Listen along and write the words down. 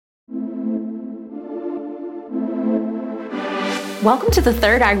Welcome to the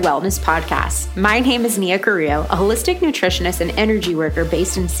Third Eye Wellness Podcast. My name is Nia Carrillo, a holistic nutritionist and energy worker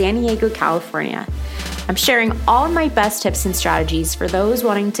based in San Diego, California. I'm sharing all of my best tips and strategies for those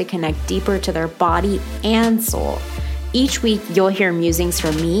wanting to connect deeper to their body and soul. Each week, you'll hear musings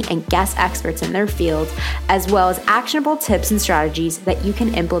from me and guest experts in their fields, as well as actionable tips and strategies that you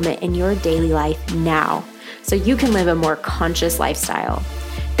can implement in your daily life now, so you can live a more conscious lifestyle.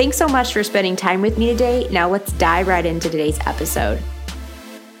 Thanks so much for spending time with me today. Now let's dive right into today's episode.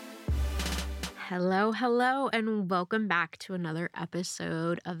 Hello, and welcome back to another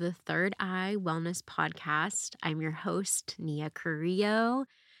episode of the Third Eye Wellness Podcast. I'm your host, Nia Carrillo,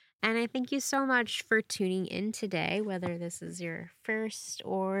 and I thank you so much for tuning in today, whether this is your first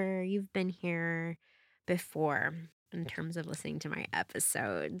or you've been here before in terms of listening to my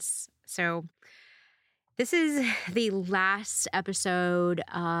episodes. So this is the last episode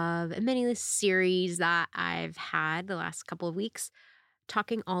of a mini series that I've had the last couple of weeks,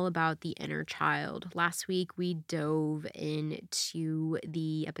 talking all about the inner child. Last week, we dove into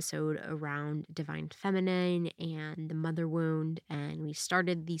the episode around divine feminine and the mother wound, and we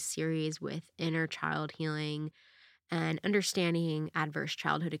started the series with inner child healing and understanding adverse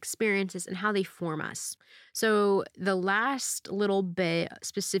childhood experiences and how they form us. So the last little bit,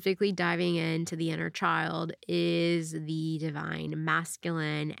 specifically diving into the inner child, is the divine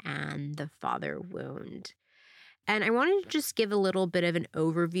masculine and the father wound. And I wanted to just give a little bit of an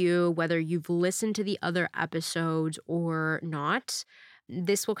overview, whether you've listened to the other episodes or not.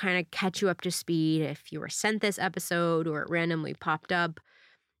 This will kind of catch you up to speed if you were sent this episode or it randomly popped up.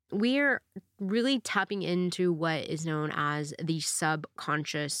 We're really tapping into what is known as the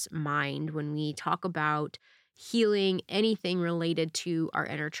subconscious mind when we talk about healing anything related to our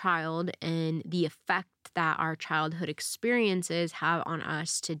inner child and the effect that our childhood experiences have on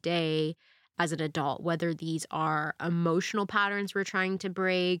us today as an adult, whether these are emotional patterns we're trying to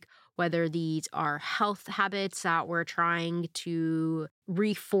break, whether these are health habits that we're trying to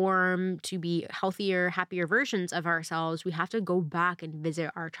reform to be healthier, happier versions of ourselves. We have to go back and visit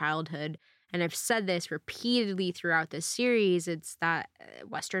our childhood. And I've said this repeatedly throughout this series. It's that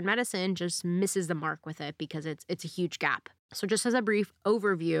Western medicine just misses the mark with it because it's a huge gap. So just as a brief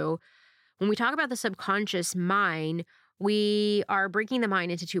overview, when we talk about the subconscious mind, we are breaking the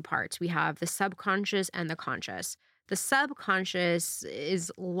mind into two parts. We have the subconscious and the conscious. The subconscious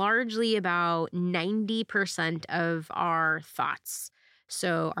is largely about 90% of our thoughts.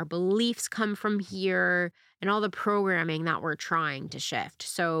 So our beliefs come from here and all the programming that we're trying to shift.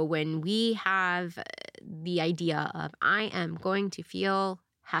 So when we have the idea of I am going to feel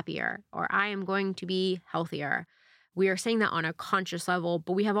happier or I am going to be healthier, we are saying that on a conscious level,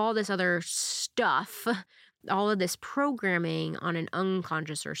 but we have all this other stuff, all of this programming on an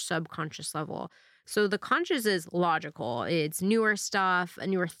unconscious or subconscious level. So the conscious is logical. It's newer stuff,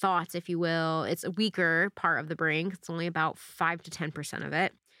 newer thoughts, if you will. It's a weaker part of the brain. It's only about 5 to 10% of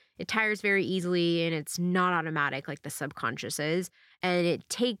it. It tires very easily and it's not automatic like the subconscious is. And it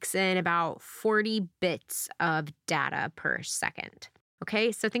takes in about 40 bits of data per second.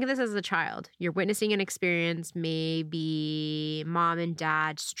 Okay, so think of this as a child. You're witnessing an experience, maybe mom and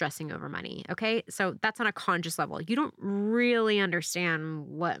dad stressing over money. Okay, so that's on a conscious level. You don't really understand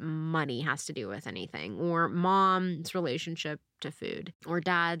what money has to do with anything, or mom's relationship to food, or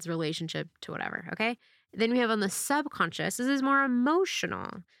dad's relationship to whatever. Okay, then we have on the subconscious, this is more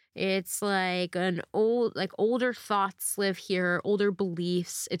emotional. It's like older thoughts live here, older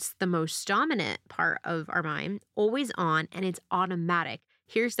beliefs. It's the most dominant part of our mind, always on, and it's automatic.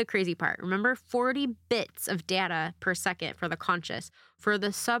 Here's the crazy part. Remember, 40 bits of data per second for the conscious. For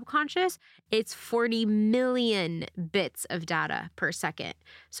the subconscious, it's 40 million bits of data per second.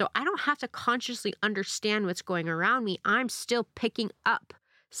 So I don't have to consciously understand what's going around me. I'm still picking up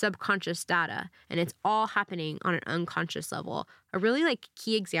subconscious data, and it's all happening on an unconscious level. A really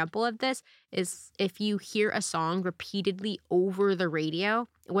key example of this is if you hear a song repeatedly over the radio,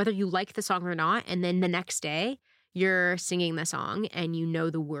 whether you like the song or not, and then the next day you're singing the song and you know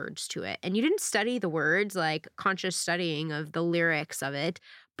the words to it. And you didn't study the words, like conscious studying of the lyrics of it,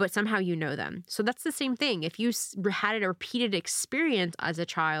 but somehow you know them. So that's the same thing. If you had a repeated experience as a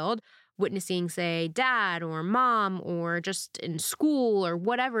child, witnessing, say, dad or mom or just in school or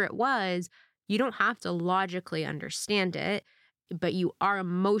whatever it was, you don't have to logically understand it, but you are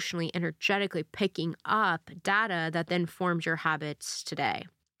emotionally, energetically picking up data that then forms your habits today.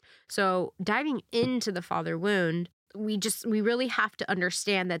 So diving into the father wound, we really have to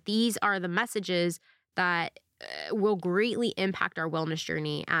understand that these are the messages that will greatly impact our wellness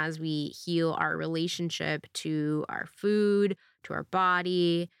journey as we heal our relationship to our food, to our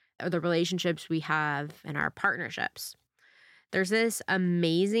body, the relationships we have in our partnerships. There's this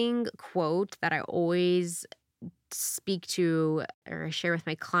amazing quote that I always speak to or share with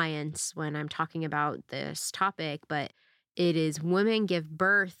my clients when I'm talking about this topic, but it is women give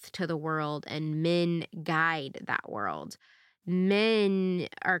birth to the world and men guide that world. Men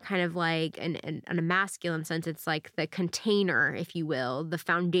are kind of like, in a masculine sense, it's like the container, if you will, the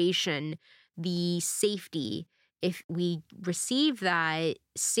foundation, the safety. If we receive that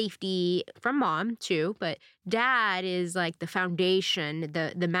safety from mom too, but dad is like the foundation,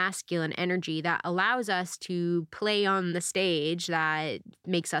 the masculine energy that allows us to play on the stage that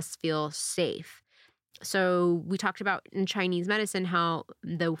makes us feel safe. So we talked about in Chinese medicine how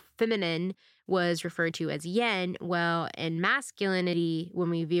the feminine was referred to as yin. Well, in masculinity, when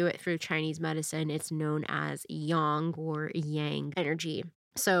we view it through Chinese medicine, it's known as yang or yang energy.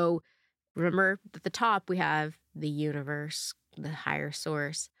 So remember, at the top, we have the universe, the higher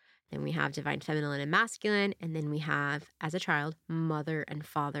source. Then we have divine feminine and masculine. And then we have, as a child, mother and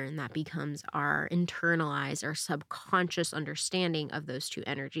father. And that becomes our internalized, our subconscious understanding of those two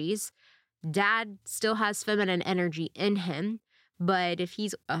energies. Dad still has feminine energy in him. But if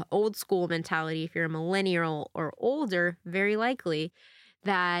he's an old school mentality, if you're a millennial or older, very likely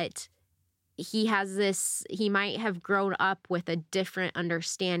that he might have grown up with a different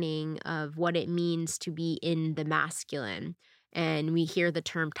understanding of what it means to be in the masculine. And we hear the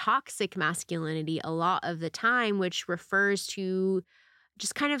term toxic masculinity a lot of the time, which refers to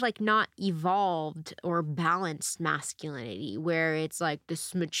just kind of like not evolved or balanced masculinity, where it's like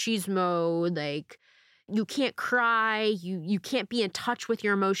this machismo, like you can't cry, you can't be in touch with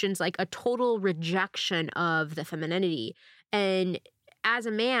your emotions, like a total rejection of the femininity. And as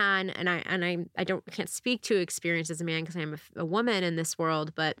a man, and I can't speak to experience as a man because I'm a woman in this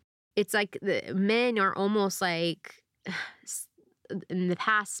world, but it's like the men are almost like in the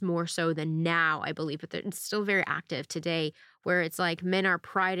past more so than now, I believe, but it's still very active today, where it's like men are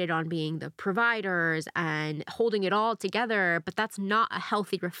prided on being the providers and holding it all together, but that's not a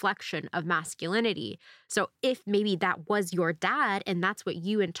healthy reflection of masculinity. So if maybe that was your dad and that's what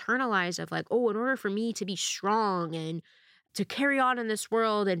you internalized of like, oh, in order for me to be strong and to carry on in this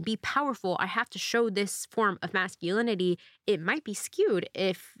world and be powerful, I have to show this form of masculinity, it might be skewed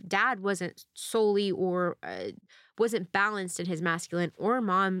if dad wasn't solely or wasn't balanced in his masculine, or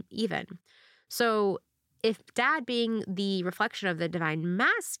mom even. So if dad being the reflection of the divine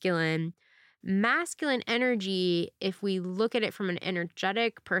masculine energy, if we look at it from an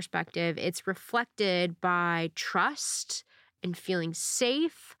energetic perspective, it's reflected by trust and feeling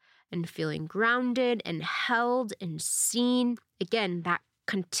safe and feeling grounded and held and seen. Again, that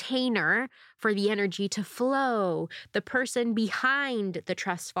container for the energy to flow, the person behind the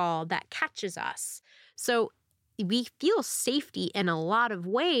trust fall that catches us. So we feel safety in a lot of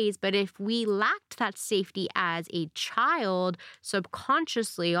ways, but if we lacked that safety as a child,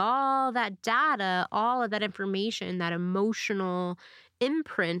 subconsciously, all that data, all of that information, that emotional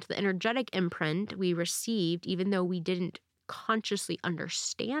imprint, the energetic imprint we received, even though we didn't consciously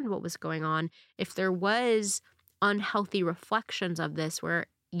understand what was going on, if there was unhealthy reflections of this where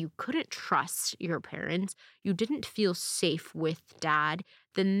you couldn't trust your parents, you didn't feel safe with dad,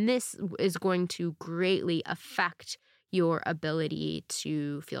 then this is going to greatly affect your ability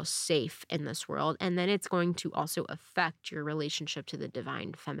to feel safe in this world. And then it's going to also affect your relationship to the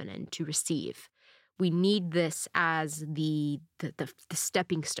divine feminine to receive. We need this as the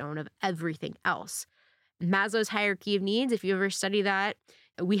stepping stone of everything else. Maslow's hierarchy of needs, if you ever study that,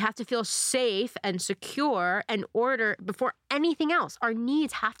 we have to feel safe and secure in order, before anything else, our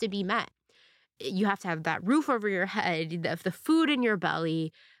needs have to be met. You have to have that roof over your head, the food in your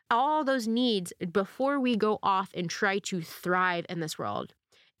belly, all those needs before we go off and try to thrive in this world.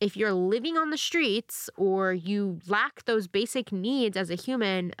 If you're living on the streets or you lack those basic needs as a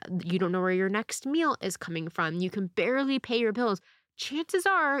human, you don't know where your next meal is coming from, you can barely pay your bills, chances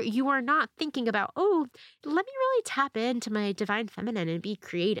are you are not thinking about, oh, let me really tap into my divine feminine and be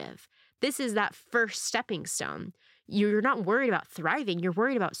creative. This is that first stepping stone. You're not worried about thriving. You're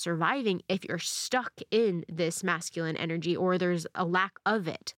worried about surviving if you're stuck in this masculine energy or there's a lack of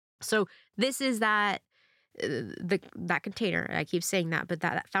it. So this is that that container. I keep saying that, but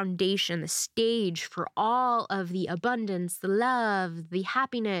that foundation, the stage for all of the abundance, the love, the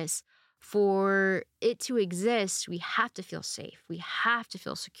happiness. For it to exist, we have to feel safe. We have to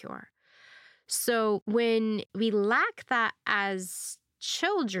feel secure. So when we lack that as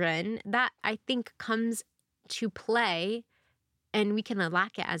children, that I think comes to play, and we can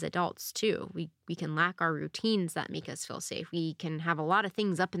lack it as adults too. We can lack our routines that make us feel safe. We can have a lot of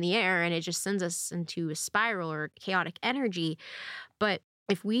things up in the air and it just sends us into a spiral or chaotic energy. But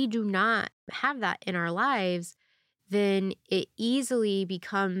if we do not have that in our lives, then it easily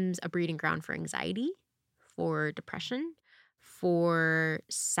becomes a breeding ground for anxiety, for depression, for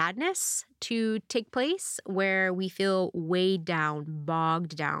sadness to take place, where we feel weighed down,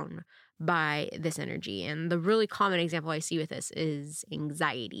 bogged down by this energy. And the really common example I see with this is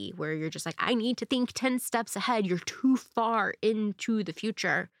anxiety, where you're just like, I need to think 10 steps ahead. You're too far into the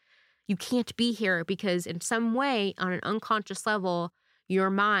future. You can't be here because in some way, on an unconscious level, your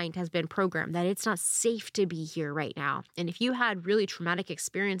mind has been programmed that it's not safe to be here right now. And if you had really traumatic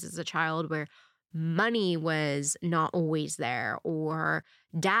experiences as a child where money was not always there, or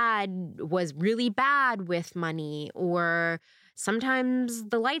dad was really bad with money, or sometimes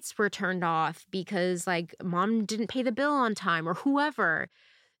the lights were turned off because like mom didn't pay the bill on time, or whoever,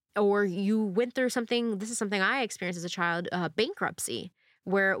 or you went through something, this is something I experienced as a child, bankruptcy,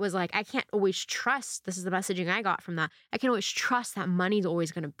 where it was like, I can't always trust, this is the messaging I got from that. I can always trust that money's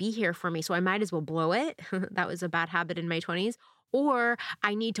always going to be here for me. So I might as well blow it. That was a bad habit in my 20s. Or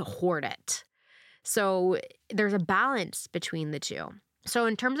I need to hoard it. So there's a balance between the two. So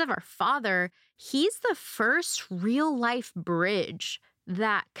in terms of our father, he's the first real life bridge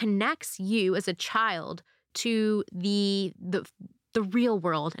that connects you as a child to the real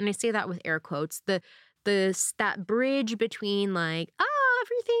world. And I say that with air quotes, that bridge between like, oh,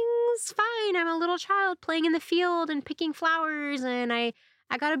 everything's fine. I'm a little child playing in the field and picking flowers and I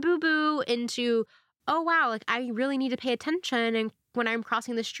got a boo-boo, into, oh wow, like I really need to pay attention, and when I'm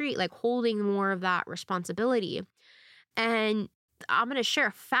crossing the street, like holding more of that responsibility. And I'm going to share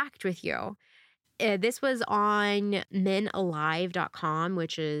a fact with you. This was on menalive.com,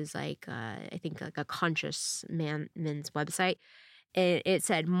 which is like, I think like a conscious men's website. It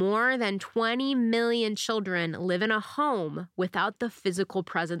said more than 20 million children live in a home without the physical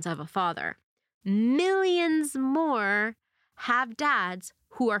presence of a father. Millions more have dads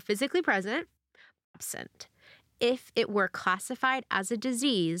who are physically present, absent. If it were classified as a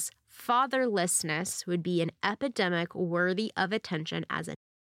disease, fatherlessness would be an epidemic worthy of attention as a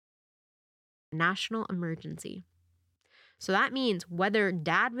national emergency. So that means whether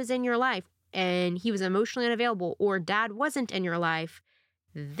dad was in your life and he was emotionally unavailable, or dad wasn't in your life,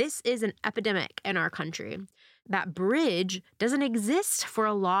 this is an epidemic in our country. That bridge doesn't exist for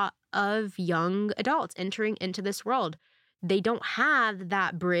a lot of young adults entering into this world. They don't have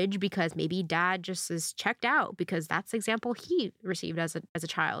that bridge because maybe dad just is checked out, because that's the example he received as a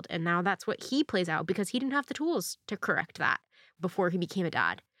child. And now that's what he plays out because he didn't have the tools to correct that before he became a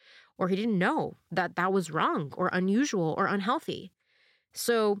dad. Or he didn't know that that was wrong or unusual or unhealthy.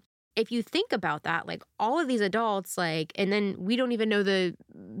 So if you think about that, like all of these adults, like, and then we don't even know the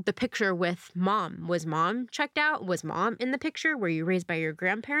picture with mom. Was mom checked out? Was mom in the picture? Were you raised by your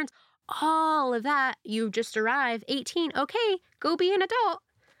grandparents? All of that, you just arrived 18. Okay, go be an adult.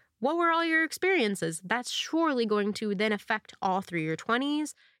 What were all your experiences? That's surely going to then affect all through your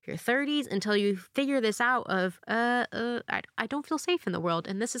 20s, your 30s, until you figure this out of, I don't feel safe in the world,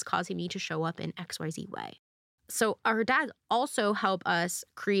 and this is causing me to show up in XYZ way. So our dads also help us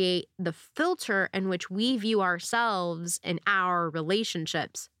create the filter in which we view ourselves and our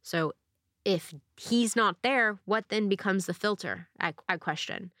relationships. So if he's not there, what then becomes the filter? I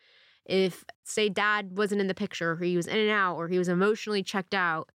question. If, say, dad wasn't in the picture, or he was in and out, or he was emotionally checked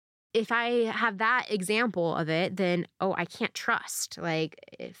out, if I have that example of it, then, oh, I can't trust. Like,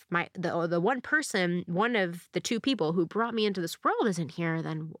 if the one person, one of the two people who brought me into this world isn't here,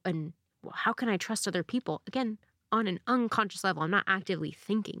 then, and well, how can I trust other people? Again, on an unconscious level, I'm not actively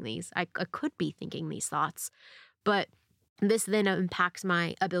thinking these. I could be thinking these thoughts, but this then impacts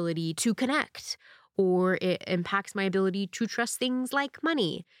my ability to connect, or it impacts my ability to trust things like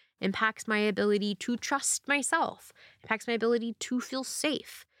money, impacts my ability to trust myself, impacts my ability to feel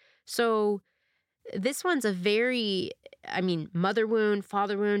safe. So this one's a very, mother wound,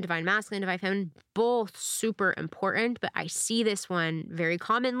 father wound, divine masculine, divine feminine, both super important, but I see this one very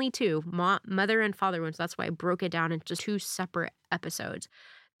commonly too, mother and father wounds. So that's why I broke it down into two separate episodes.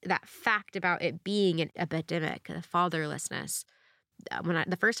 That fact about it being an epidemic, the fatherlessness.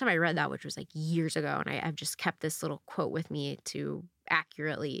 The first time I read that, which was like years ago, and I've just kept this little quote with me to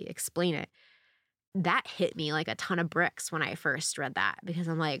accurately explain it, that hit me like a ton of bricks when I first read that, because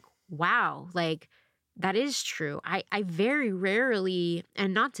I'm like, wow, like that is true. I very rarely,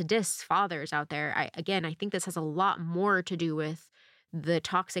 and not to diss fathers out there, I think this has a lot more to do with the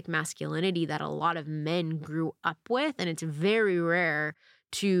toxic masculinity that a lot of men grew up with, and it's very rare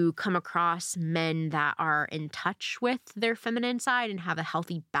to come across men that are in touch with their feminine side and have a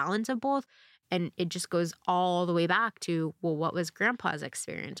healthy balance of both. And it just goes all the way back to, well, what was grandpa's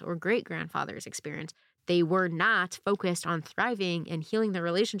experience or great-grandfather's experience? They were not focused on thriving and healing their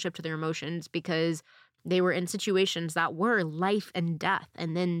relationship to their emotions because They were in situations that were life and death.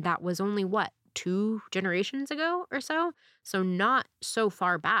 And then that was only what, 2 generations ago or so? So not so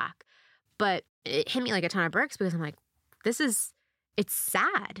far back. But it hit me like a ton of bricks because I'm like, it's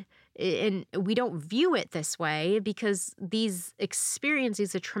sad. And we don't view it this way because these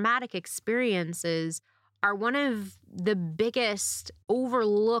experiences, the traumatic experiences, are one of the biggest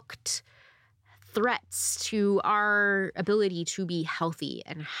overlooked threats to our ability to be healthy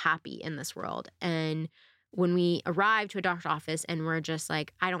and happy in this world. And when we arrive to a doctor's office and we're just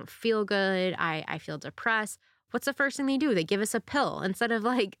like, I don't feel good, I feel depressed, what's the first thing they do? They give us a pill instead of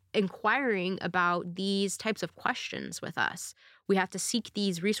like inquiring about these types of questions with us. We have to seek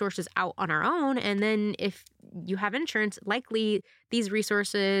these resources out on our own. And then if you have insurance, likely these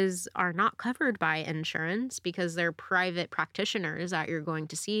resources are not covered by insurance because they're private practitioners that you're going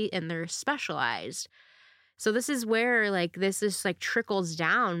to see and they're specialized. So this is where like this is like trickles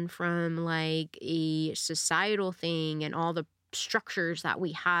down from like a societal thing and all the structures that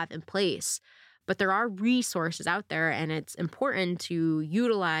we have in place. But there are resources out there, and it's important to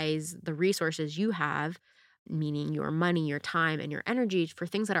utilize the resources you have, meaning your money, your time, and your energy for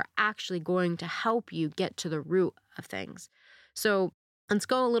things that are actually going to help you get to the root of things. So let's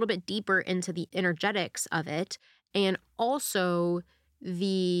go a little bit deeper into the energetics of it and also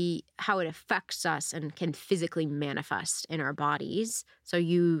how it affects us and can physically manifest in our bodies. So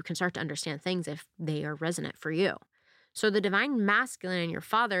you can start to understand things if they are resonant for you. So the divine masculine in your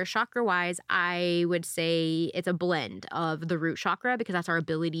father, chakra-wise, I would say it's a blend of the root chakra because that's our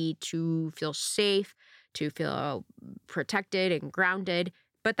ability to feel safe, to feel protected and grounded.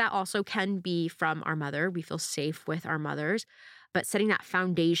 But that also can be from our mother. We feel safe with our mothers. But setting that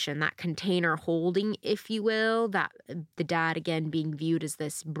foundation, that container holding, if you will, that the dad, again, being viewed as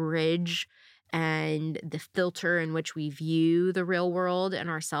this bridge and the filter in which we view the real world and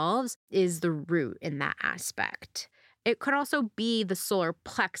ourselves is the root in that aspect. It could also be the solar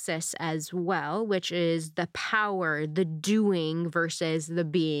plexus as well, which is the power, the doing versus the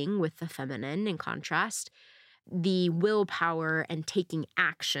being with the feminine in contrast. The willpower and taking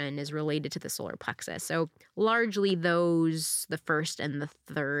action is related to the solar plexus. So largely those, the first and the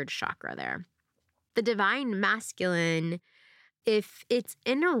third chakra there. The divine masculine, if it's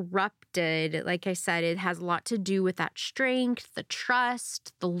interrupted, like I said, it has a lot to do with that strength, the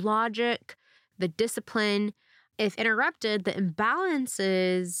trust, the logic, the discipline. If interrupted, the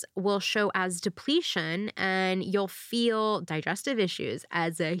imbalances will show as depletion and you'll feel digestive issues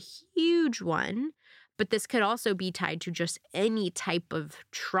as a huge one. But this could also be tied to just any type of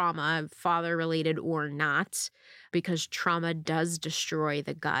trauma, father-related or not, because trauma does destroy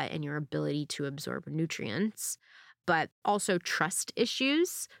the gut and your ability to absorb nutrients. But also trust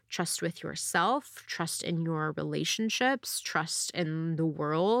issues, trust with yourself, trust in your relationships, trust in the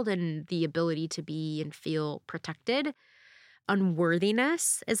world and the ability to be and feel protected.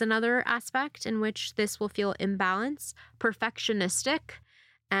 Unworthiness is another aspect in which this will feel imbalanced. Perfectionistic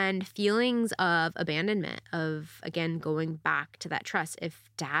and feelings of abandonment, of, again, going back to that trust. If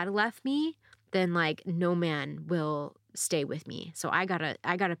dad left me, then like no man will stay with me. So I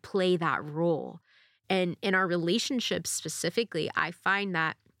gotta play that role. And in our relationships specifically, I find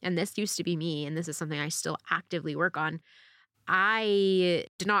that, and this used to be me, and this is something I still actively work on, I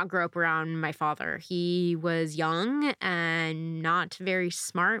did not grow up around my father. He was young and not very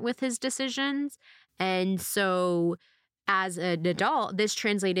smart with his decisions. And so as an adult, this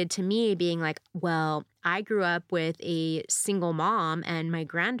translated to me being like, well, I grew up with a single mom and my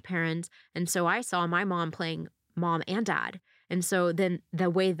grandparents. And so I saw my mom playing mom and dad. And so then the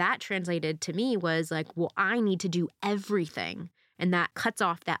way that translated to me was like, well, I need to do everything. And that cuts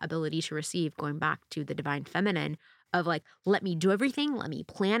off that ability to receive, going back to the divine feminine of like, let me do everything. Let me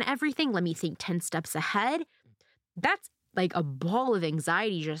plan everything. Let me think 10 steps ahead. That's like a ball of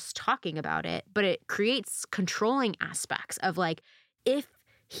anxiety just talking about it. But it creates controlling aspects of like, if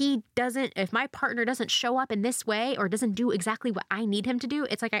my partner doesn't show up in this way or doesn't do exactly what I need him to do,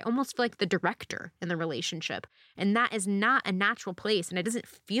 it's like I almost feel like the director in the relationship. And that is not a natural place. And it doesn't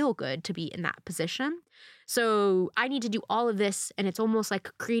feel good to be in that position. So I need to do all of this. And it's almost like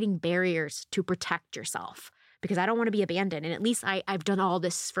creating barriers to protect yourself because I don't want to be abandoned. And at least I've done all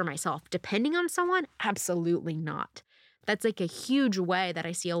this for myself. Depending on someone, absolutely not. That's like a huge way that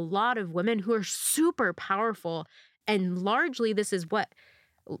I see a lot of women who are super powerful. And largely this is what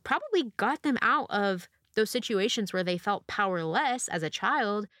probably got them out of those situations where they felt powerless as a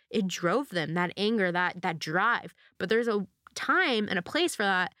child. It drove them, that anger, that drive. But there's a time and a place for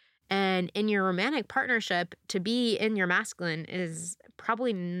that. And in your romantic partnership, to be in your masculine is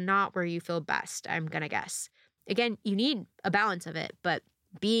probably not where you feel best, I'm going to guess. Again, you need a balance of it, but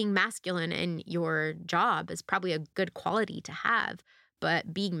being masculine in your job is probably a good quality to have,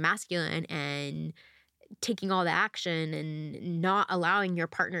 but being masculine and taking all the action and not allowing your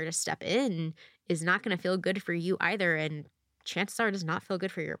partner to step in is not going to feel good for you either. And chances are it does not feel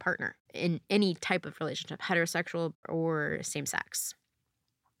good for your partner in any type of relationship, heterosexual or same sex.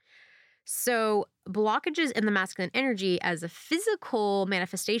 So blockages in the masculine energy as a physical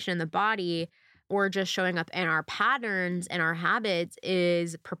manifestation in the body or just showing up in our patterns and our habits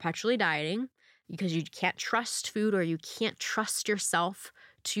is perpetually dieting because you can't trust food or you can't trust yourself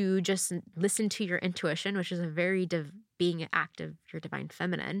to just listen to your intuition, which is a very being an act of your divine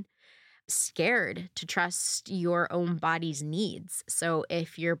feminine. Scared to trust your own body's needs. So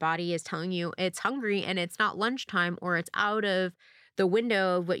if your body is telling you it's hungry and it's not lunchtime or it's out of the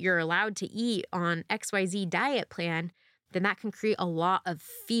window of what you're allowed to eat on XYZ diet plan, then that can create a lot of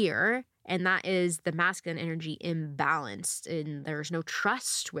fear. And that is the masculine energy imbalanced. And there's no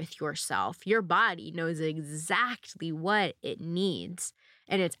trust with yourself. Your body knows exactly what it needs.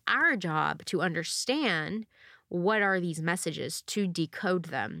 And it's our job to understand what are these messages, to decode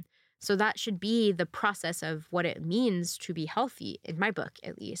them. So that should be the process of what it means to be healthy, in my book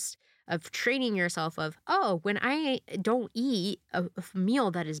at least, of training yourself of, oh, when I don't eat a meal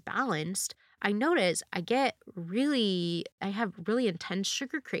that is balanced, I notice I have really intense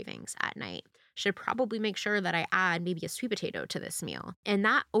sugar cravings at night. Should probably make sure that I add maybe a sweet potato to this meal. And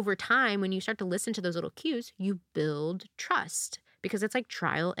that over time, when you start to listen to those little cues, you build trust because it's like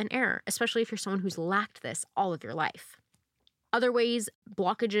trial and error, especially if you're someone who's lacked this all of your life. Other ways,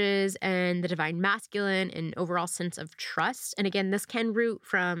 blockages and the divine masculine and overall sense of trust. And again, this can root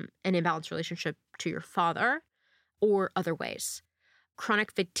from an imbalanced relationship to your father or other ways.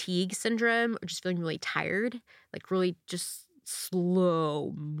 Chronic fatigue syndrome, or just feeling really tired, like really just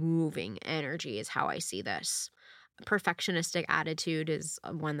slow moving energy is how I see this. Perfectionistic attitude is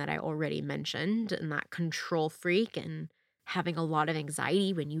one that I already mentioned, and that control freak and having a lot of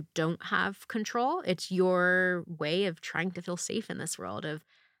anxiety when you don't have control. It's your way of trying to feel safe in this world of,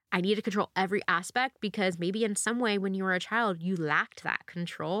 I need to control every aspect because maybe in some way when you were a child, you lacked that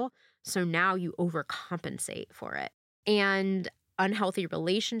control. So now you overcompensate for it. And unhealthy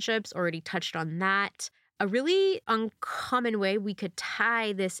relationships, already touched on that. A really uncommon way we could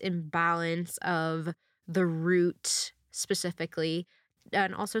tie this imbalance of the root specifically,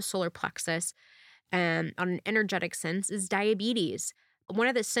 and also solar plexus, on an energetic sense, is diabetes. One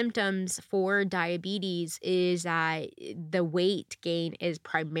of the symptoms for diabetes is that the weight gain is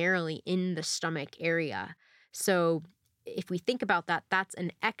primarily in the stomach area. So if we think about that, that's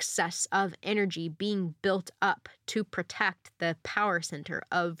an excess of energy being built up to protect the power center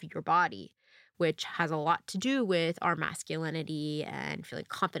of your body, which has a lot to do with our masculinity and feeling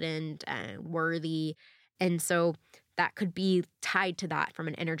confident and worthy. And so that could be tied to that from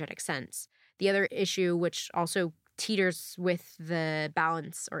an energetic sense. The other issue, which also teeters with the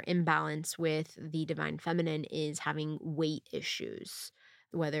balance or imbalance with the divine feminine, is having weight issues,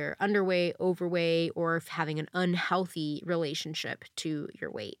 whether underweight, overweight, or having an unhealthy relationship to your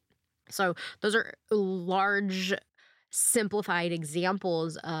weight. So those are large, simplified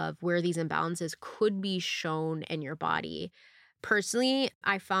examples of where these imbalances could be shown in your body. Personally,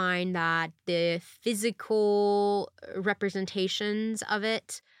 I find that the physical representations of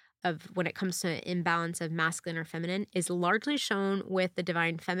it, of when it comes to imbalance of masculine or feminine, is largely shown with the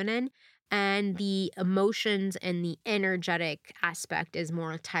divine feminine, and the emotions and the energetic aspect is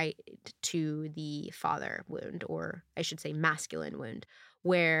more tied to the father wound, or I should say masculine wound,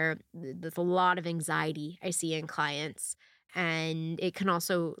 where there's a lot of anxiety I see in clients. And it can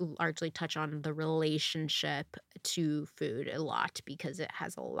also largely touch on the relationship to food a lot because it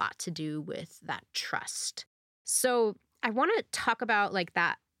has a lot to do with that trust. So I want to talk about like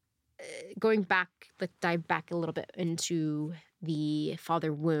that, going back, like dive back a little bit into the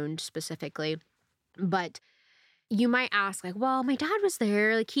father wound specifically. But you might ask like, well, my dad was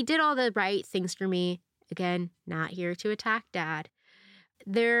there. Like he did all the right things for me. Again, not here to attack dad.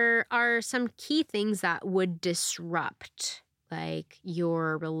 There are some key things that would disrupt like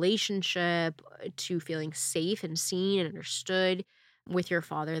your relationship to feeling safe and seen and understood with your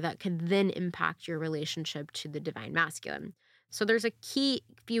father that could then impact your relationship to the divine masculine. So there's a key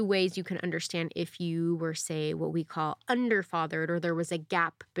few ways you can understand if you were, say, what we call underfathered, or there was a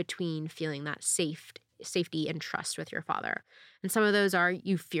gap between feeling that safety and trust with your father. And some of those are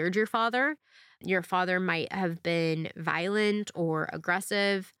you feared your father. Your father might have been violent or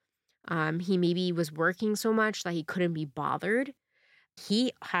aggressive. He maybe was working so much that he couldn't be bothered.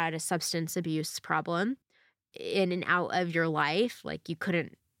 He had a substance abuse problem in and out of your life. Like you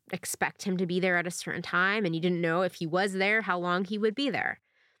couldn't expect him to be there at a certain time, and you didn't know if he was there, how long he would be there.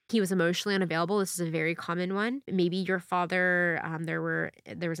 He was emotionally unavailable. This is a very common one. Maybe your father, there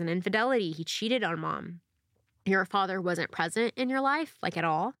was an infidelity. He cheated on mom. Your father wasn't present in your life, like at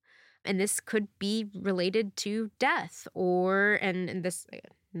all. And this could be related to death and this,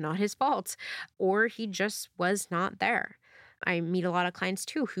 not his fault, or he just was not there. I meet a lot of clients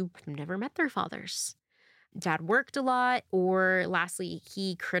too who never met their fathers. Dad worked a lot, or lastly,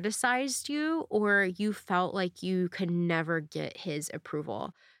 he criticized you, or you felt like you could never get his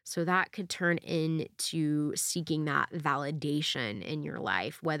approval. So that could turn into seeking that validation in your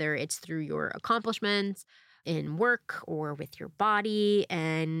life, whether it's through your accomplishments in work or with your body.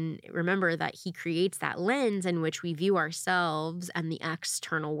 And remember that he creates that lens in which we view ourselves and the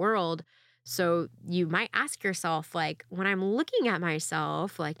external world. So you might ask yourself, like, when I'm looking at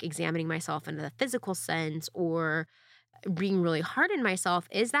myself, like examining myself in the physical sense or being really hard on myself,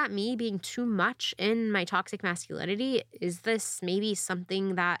 is that me being too much in my toxic masculinity? Is this maybe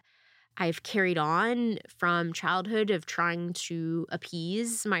something that I've carried on from childhood of trying to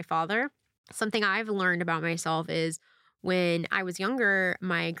appease my father? Something I've learned about myself is when I was younger,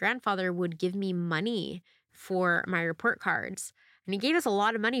 my grandfather would give me money for my report cards. And he gave us a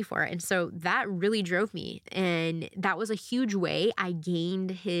lot of money for it. And so that really drove me. And that was a huge way I gained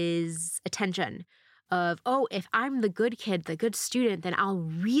his attention of, oh, if I'm the good kid, the good student, then I'll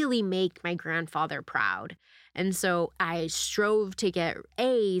really make my grandfather proud. And so I strove to get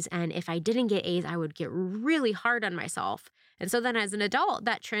A's. And if I didn't get A's, I would get really hard on myself. And so then as an adult,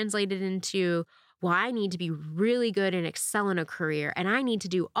 that translated into, well, I need to be really good and excel in a career. And I need to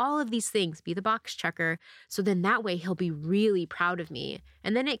do all of these things, be the box checker. So then that way he'll be really proud of me.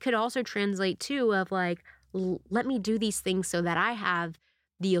 And then it could also translate too of like, let me do these things so that I have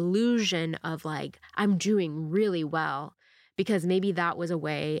the illusion of like, I'm doing really well. Because maybe that was a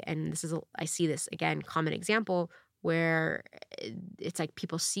way, and I see this again, common example, where it's like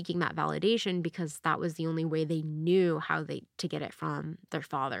people seeking that validation because that was the only way they knew to get it from their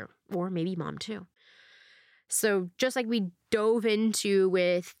father or maybe mom too. So just like we dove into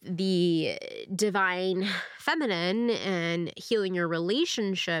with the divine feminine and healing your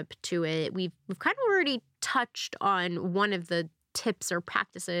relationship to it, we've kind of already touched on one of the tips or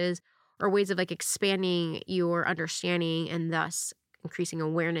practices or ways of like expanding your understanding and thus increasing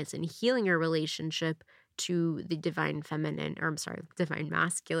awareness and healing your relationship to the divine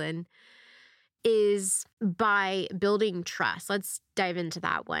masculine is by building trust. Let's dive into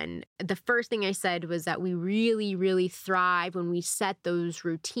that one. The first thing I said was that we really, really thrive when we set those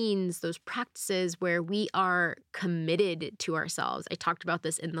routines, those practices where we are committed to ourselves. I talked about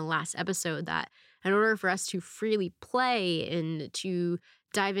this in the last episode that in order for us to freely play and to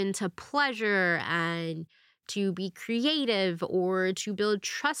dive into pleasure and to be creative or to build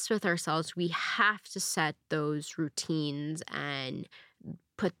trust with ourselves, we have to set those routines and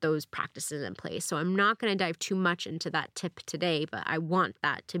put those practices in place. So I'm not going to dive too much into that tip today, but I want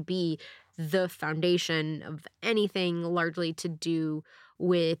that to be the foundation of anything largely to do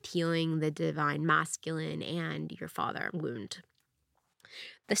with healing the divine masculine and your father wound.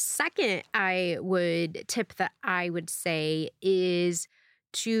 The second tip that I would say is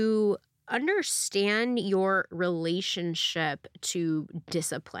to understand your relationship to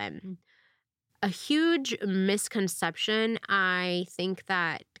discipline. A huge misconception I think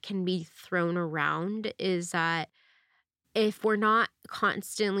that can be thrown around is that if we're not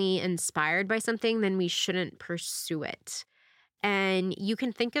constantly inspired by something, then we shouldn't pursue it. And you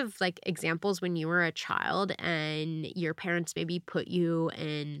can think of like examples when you were a child and your parents maybe put you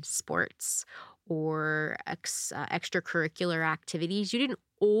in sports or extracurricular activities. You didn't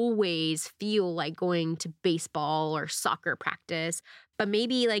always feel like going to baseball or soccer practice, but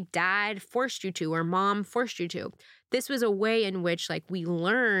maybe like dad forced you to or mom forced you to. This was a way in which like we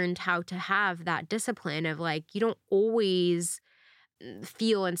learned how to have that discipline of like, you don't always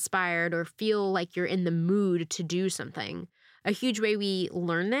feel inspired or feel like you're in the mood to do something. A huge way we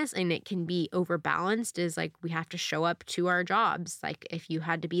learn this, and it can be overbalanced, is like we have to show up to our jobs. Like if you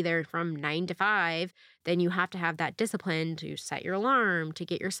had to be there from 9 to 5, then you have to have that discipline to set your alarm, to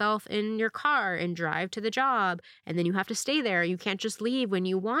get yourself in your car and drive to the job. And then you have to stay there. You can't just leave when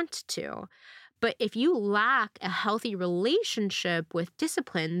you want to. But if you lack a healthy relationship with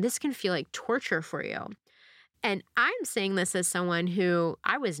discipline, this can feel like torture for you. And I'm saying this as someone who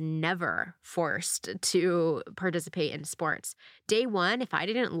I was never forced to participate in sports. Day one, if I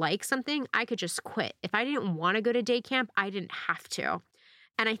didn't like something, I could just quit. If I didn't want to go to day camp, I didn't have to.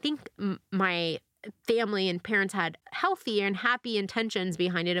 And I think my family and parents had healthy and happy intentions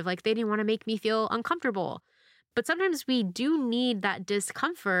behind it of like, they didn't want to make me feel uncomfortable. But sometimes we do need that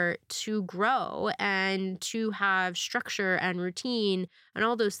discomfort to grow and to have structure and routine and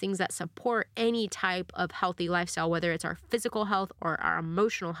all those things that support any type of healthy lifestyle, whether it's our physical health or our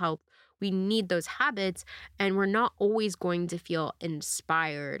emotional health. We need those habits, and we're not always going to feel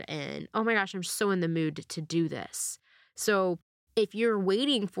inspired and, oh my gosh, I'm so in the mood to do this. So if you're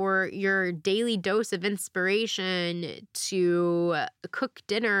waiting for your daily dose of inspiration to cook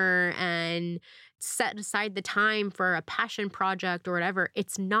dinner and set aside the time for a passion project or whatever,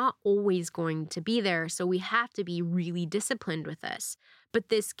 it's not always going to be there. So we have to be really disciplined with this. But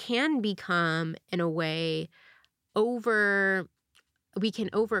this can become, in a way, we can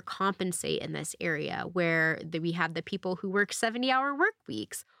overcompensate in this area where we have the people who work 70-hour work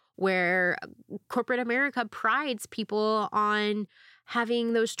weeks, where corporate America prides people on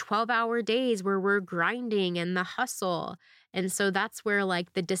having those 12-hour days where we're grinding and the hustle. And so that's where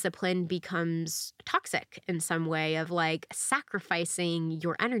like the discipline becomes toxic in some way of like sacrificing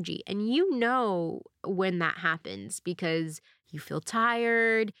your energy. And you know when that happens because you feel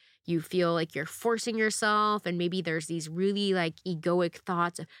tired, you feel like you're forcing yourself, and maybe there's these really like egoic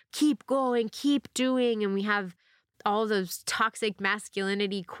thoughts of keep going, keep doing. And we have all those toxic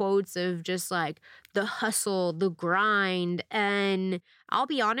masculinity quotes of just like the hustle, the grind. And I'll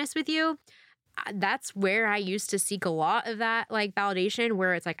be honest with you, that's where I used to seek a lot of that like validation,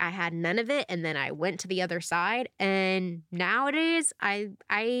 where it's like I had none of it and then I went to the other side. And nowadays I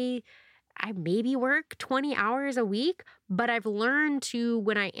maybe work 20 hours a week, but I've learned to,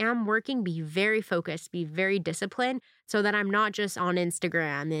 when I am working, be very focused, be very disciplined so that I'm not just on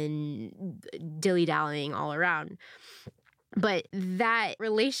Instagram and dilly-dallying all around. But that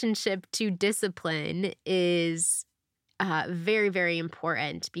relationship to discipline is very, very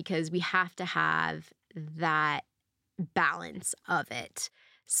important because we have to have that balance of it.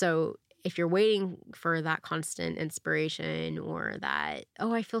 So if you're waiting for that constant inspiration or that,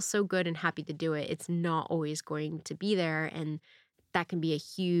 oh, I feel so good and happy to do it, it's not always going to be there. And that can be a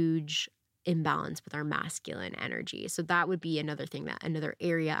huge imbalance with our masculine energy. So that would be another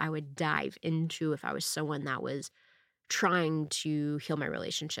area I would dive into if I was someone that was trying to heal my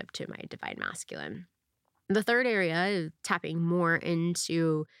relationship to my divine masculine. The third area is tapping more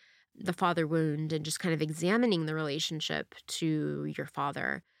into the father wound and just kind of examining the relationship to your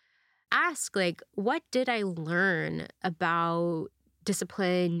father. Ask, like, what did I learn about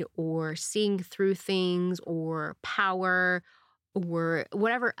discipline or seeing through things or power or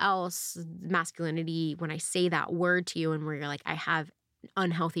whatever else masculinity, when I say that word to you and where you're like, I have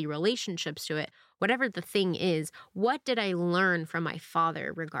unhealthy relationships to it, whatever the thing is, what did I learn from my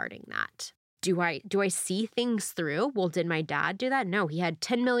father regarding that? Do I see things through? Well, did my dad do that? No, he had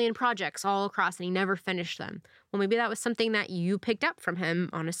 10 million projects all across and he never finished them. Well, maybe that was something that you picked up from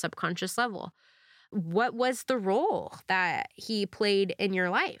him on a subconscious level. What was the role that he played in your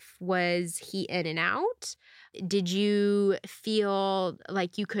life? Was he in and out? Did you feel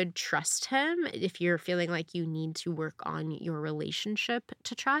like you could trust him if you're feeling like you need to work on your relationship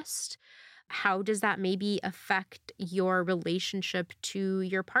to trust? How does that maybe affect your relationship to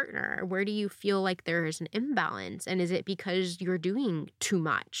your partner? Where do you feel like there is an imbalance? And is it because you're doing too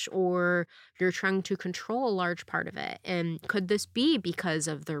much or you're trying to control a large part of it? And could this be because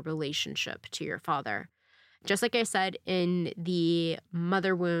of the relationship to your father? Just like I said in the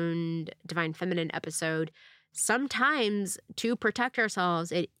Mother Wound Divine Feminine episode, sometimes to protect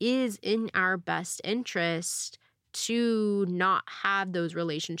ourselves, it is in our best interest to not have those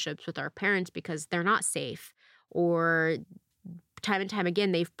relationships with our parents because they're not safe, or time and time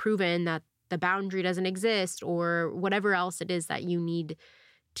again, they've proven that the boundary doesn't exist, or whatever else it is that you need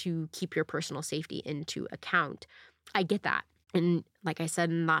to keep your personal safety into account. I get that. And like I said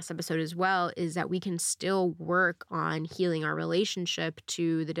in the last episode as well, is that we can still work on healing our relationship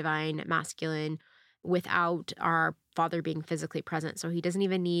to the divine masculine without our father being physically present. So he doesn't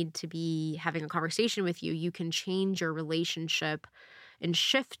even need to be having a conversation with you. You can change your relationship and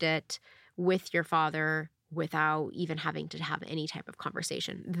shift it with your father without even having to have any type of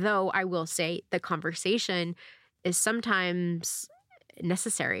conversation. Though I will say the conversation is sometimes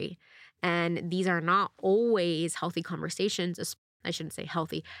necessary. And these are not always healthy conversations. I shouldn't say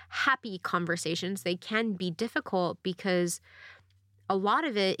healthy, happy conversations. They can be difficult because a lot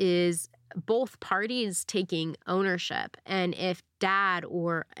of it is both parties taking ownership. And if dad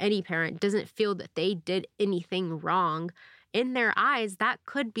or any parent doesn't feel that they did anything wrong, in their eyes, that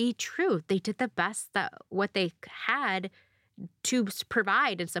could be true. They did the best that what they had to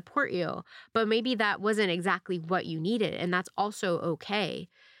provide and support you. But maybe that wasn't exactly what you needed. And that's also okay.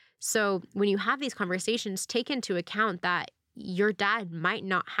 So when you have these conversations, take into account that your dad might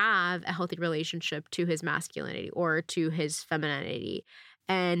not have a healthy relationship to his masculinity or to his femininity.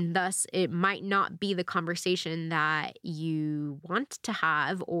 And thus, it might not be the conversation that you want to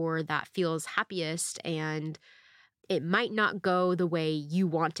have or that feels happiest. And it might not go the way you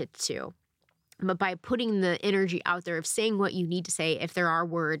want it to. But by putting the energy out there of saying what you need to say, if there are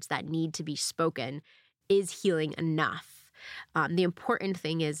words that need to be spoken, is healing enough. The important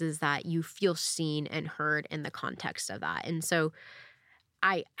thing is that you feel seen and heard in the context of that. And so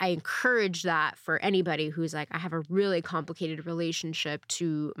I encourage that for anybody who's like, I have a really complicated relationship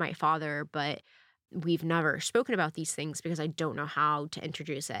to my father, but we've never spoken about these things because I don't know how to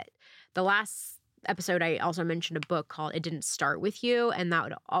introduce it. The last episode, I also mentioned a book called It Didn't Start With You. And that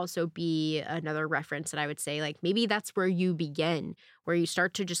would also be another reference that I would say, like, maybe that's where you begin, where you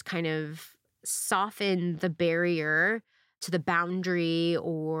start to just kind of soften the barrier to the boundary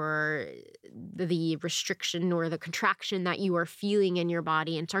or the restriction or the contraction that you are feeling in your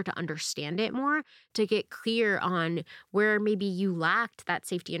body and start to understand it more, to get clear on where maybe you lacked that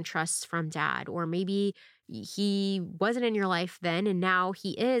safety and trust from dad, or maybe he wasn't in your life then and now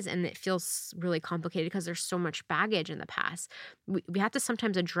he is, and it feels really complicated because there's so much baggage in the past. We have to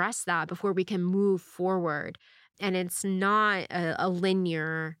sometimes address that before we can move forward. And it's not a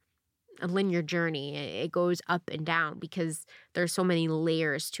linear journey. It goes up and down because there's so many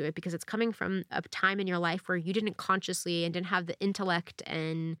layers to it, because it's coming from a time in your life where you didn't consciously and didn't have the intellect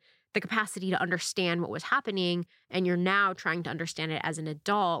and the capacity to understand what was happening. And you're now trying to understand it as an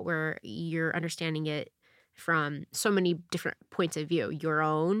adult, where you're understanding it from so many different points of view, your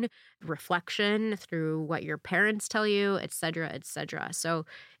own reflection through what your parents tell you, et cetera, et cetera. So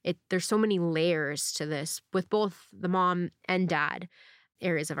there's so many layers to this with both the mom and dad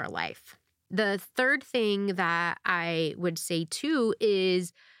areas of our life. The third thing that I would say too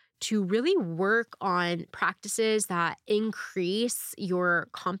is to really work on practices that increase your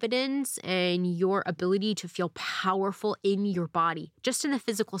confidence and your ability to feel powerful in your body, just in the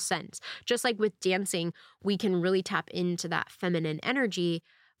physical sense. Just like with dancing, we can really tap into that feminine energy.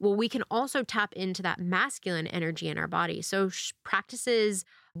 Well, we can also tap into that masculine energy in our body. So practices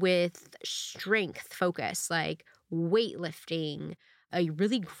with strength focus, like weightlifting. A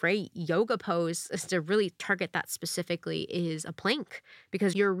really great yoga pose is to really target that specifically is a plank,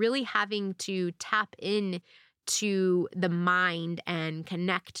 because you're really having to tap in to the mind and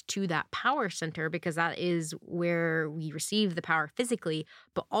connect to that power center, because that is where we receive the power physically,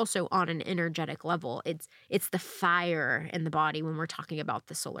 but also on an energetic level. It's the fire in the body when we're talking about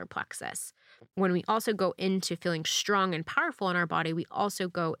the solar plexus. When we also go into feeling strong and powerful in our body, we also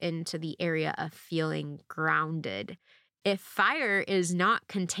go into the area of feeling grounded. If fire is not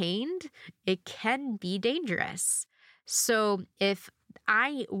contained, it can be dangerous. So if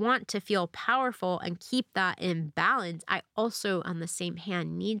I want to feel powerful and keep that in balance, I also, on the same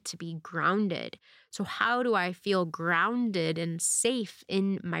hand, need to be grounded. So how do I feel grounded and safe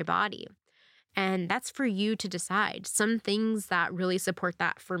in my body? And that's for you to decide. Some things that really support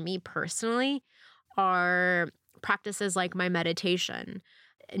that for me personally are practices like my meditation.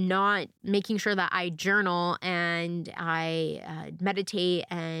 Not making sure that I journal and I meditate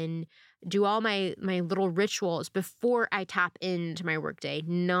and do all my little rituals before I tap into my workday,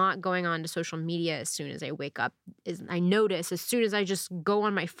 not going on to social media as soon as I wake up. I notice as soon as I just go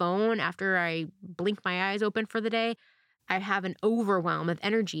on my phone after I blink my eyes open for the day, I have an overwhelm of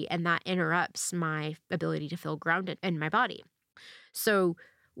energy, and that interrupts my ability to feel grounded in my body. So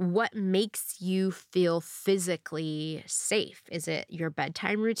what makes you feel physically safe? Is it your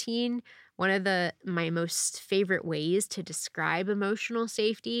bedtime routine? One of my most favorite ways to describe emotional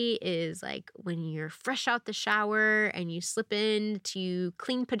safety is like when you're fresh out the shower and you slip into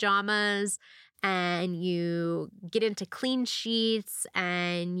clean pajamas and you get into clean sheets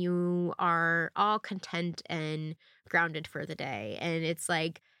and you are all content and grounded for the day. And it's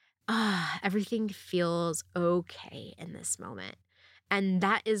like, everything feels okay in this moment. And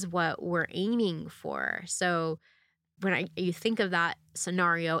that is what we're aiming for. So when you think of that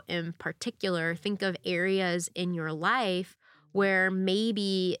scenario in particular, think of areas in your life where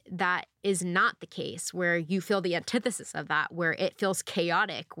maybe that is not the case, where you feel the antithesis of that, where it feels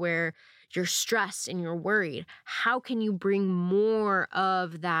chaotic, where you're stressed and you're worried. How can you bring more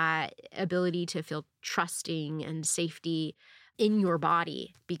of that ability to feel trusting and safety in your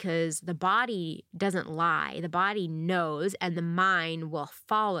body? Because the body doesn't lie. The body knows, and the mind will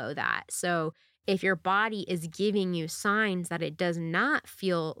follow that. So if your body is giving you signs that it does not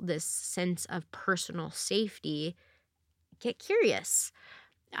feel this sense of personal safety, get curious.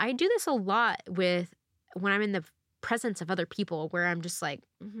 I do this a lot when I'm in the presence of other people, where I'm just like,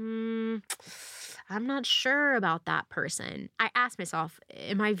 I I'm not sure about that person. I ask myself,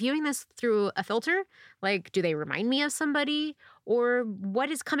 am I viewing this through a filter? Like, do they remind me of somebody? Or what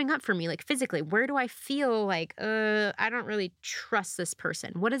is coming up for me, like physically? Where do I feel like, I don't really trust this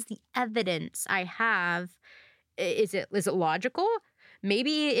person? What is the evidence I have? Is it logical?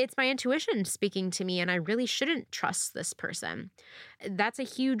 Maybe it's my intuition speaking to me and I really shouldn't trust this person. That's a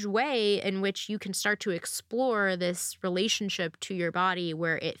huge way in which you can start to explore this relationship to your body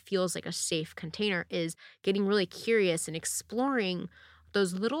where it feels like a safe container, is getting really curious and exploring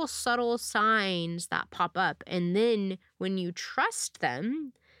those little subtle signs that pop up. And then when you trust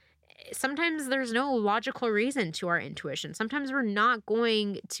them, sometimes there's no logical reason to our intuition. Sometimes we're not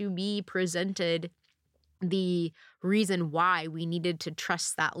going to be presented the reason why we needed to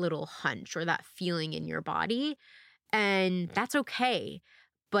trust that little hunch or that feeling in your body. And that's okay.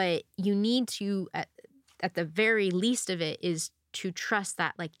 But you need to, at the very least of it, is to trust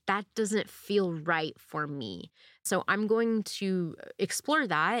that, like, that doesn't feel right for me. So I'm going to explore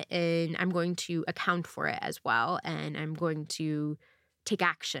that and I'm going to account for it as well. And I'm going to take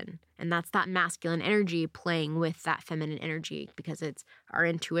action. And that's that masculine energy playing with that feminine energy, because it's our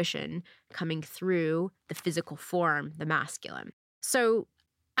intuition coming through the physical form, the masculine. So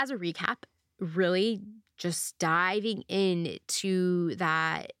as a recap, really just diving into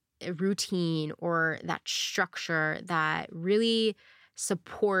that routine or that structure that really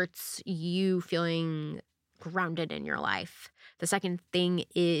supports you feeling grounded in your life. The second thing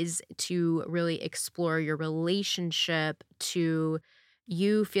is to really explore your relationship to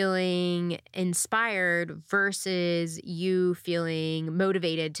you feeling inspired versus you feeling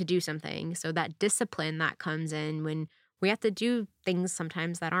motivated to do something. So that discipline that comes in when we have to do things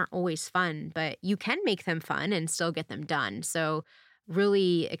sometimes that aren't always fun, but you can make them fun and still get them done. So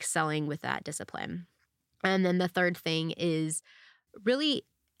really excelling with that discipline. And then the third thing is really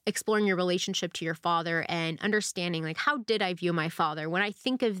exploring your relationship to your father and understanding, like, how did I view my father? When I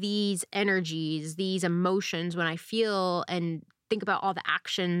think of these energies, these emotions, when I feel and think about all the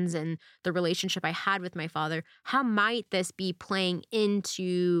actions and the relationship I had with my father, how might this be playing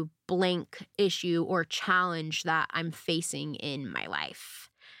into blank issue or challenge that I'm facing in my life?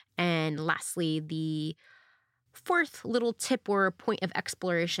 And lastly, the fourth little tip or point of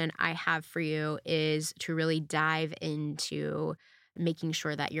exploration I have for you is to really dive into making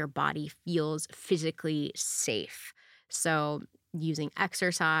sure that your body feels physically safe. So using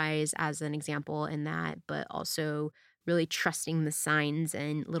exercise as an example in that, but also really trusting the signs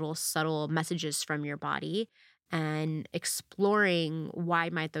and little subtle messages from your body and exploring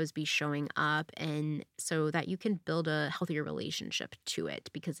why might those be showing up, and so that you can build a healthier relationship to it,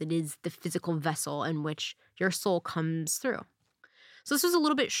 because it is the physical vessel in which your soul comes through. So this was a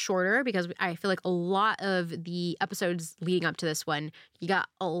little bit shorter because I feel like a lot of the episodes leading up to this one, you got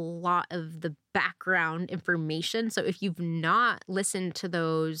a lot of the background information. So if you've not listened to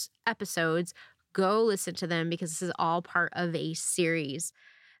those episodes, go listen to them, because this is all part of a series.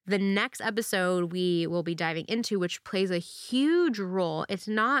 The next episode we will be diving into, which plays a huge role, it's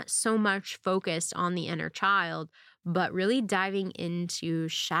not so much focused on the inner child, but really diving into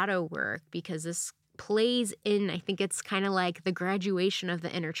shadow work, because this plays in, I think it's kind of like the graduation of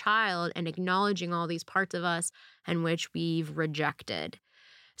the inner child and acknowledging all these parts of us in which we've rejected.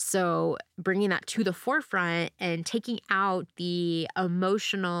 So bringing that to the forefront and taking out the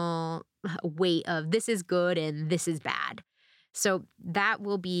emotional weight of this is good and this is bad. So that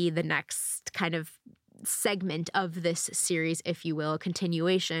will be the next kind of segment of this series, if you will,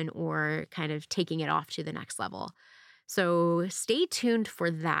 continuation or kind of taking it off to the next level. So stay tuned for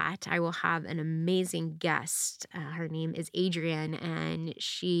that. I will have an amazing guest. Her name is Adrienne, and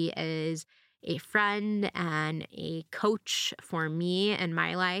she is a friend and a coach for me and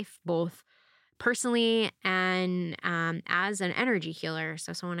my life, both personally and as an energy healer.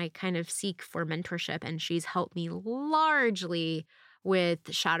 So someone I kind of seek for mentorship, and she's helped me largely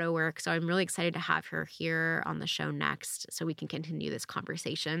with shadow work. So I'm really excited to have her here on the show next so we can continue this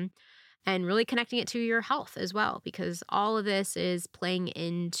conversation and really connecting it to your health as well, because all of this is playing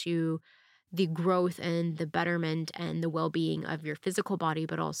into the growth and the betterment and the well-being of your physical body,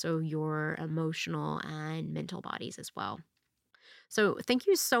 but also your emotional and mental bodies as well. So thank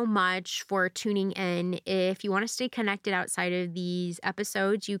you so much for tuning in. If you want to stay connected outside of these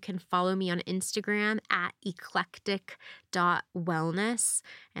episodes, you can follow me on Instagram at eclectic.wellness.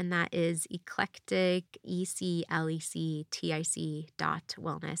 And that is eclectic,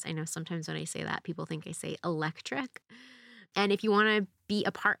 ECLECTIC.wellness. I know sometimes when I say that, people think I say electric. And if you want to be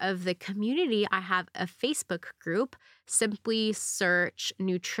a part of the community, I have a Facebook group. Simply search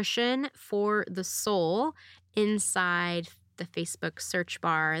Nutrition for the Soul inside the Facebook search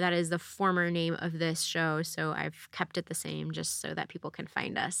bar. That is the former name of this show, so I've kept it the same just so that people can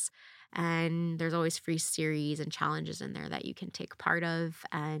find us. And there's always free series and challenges in there that you can take part of,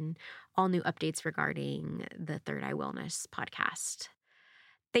 and all new updates regarding the Third Eye Wellness podcast.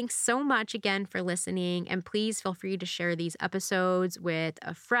 Thanks so much again for listening, and please feel free to share these episodes with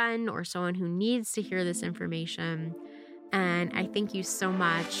a friend or someone who needs to hear this information. And I thank you so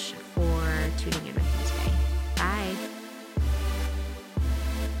much for tuning in with me.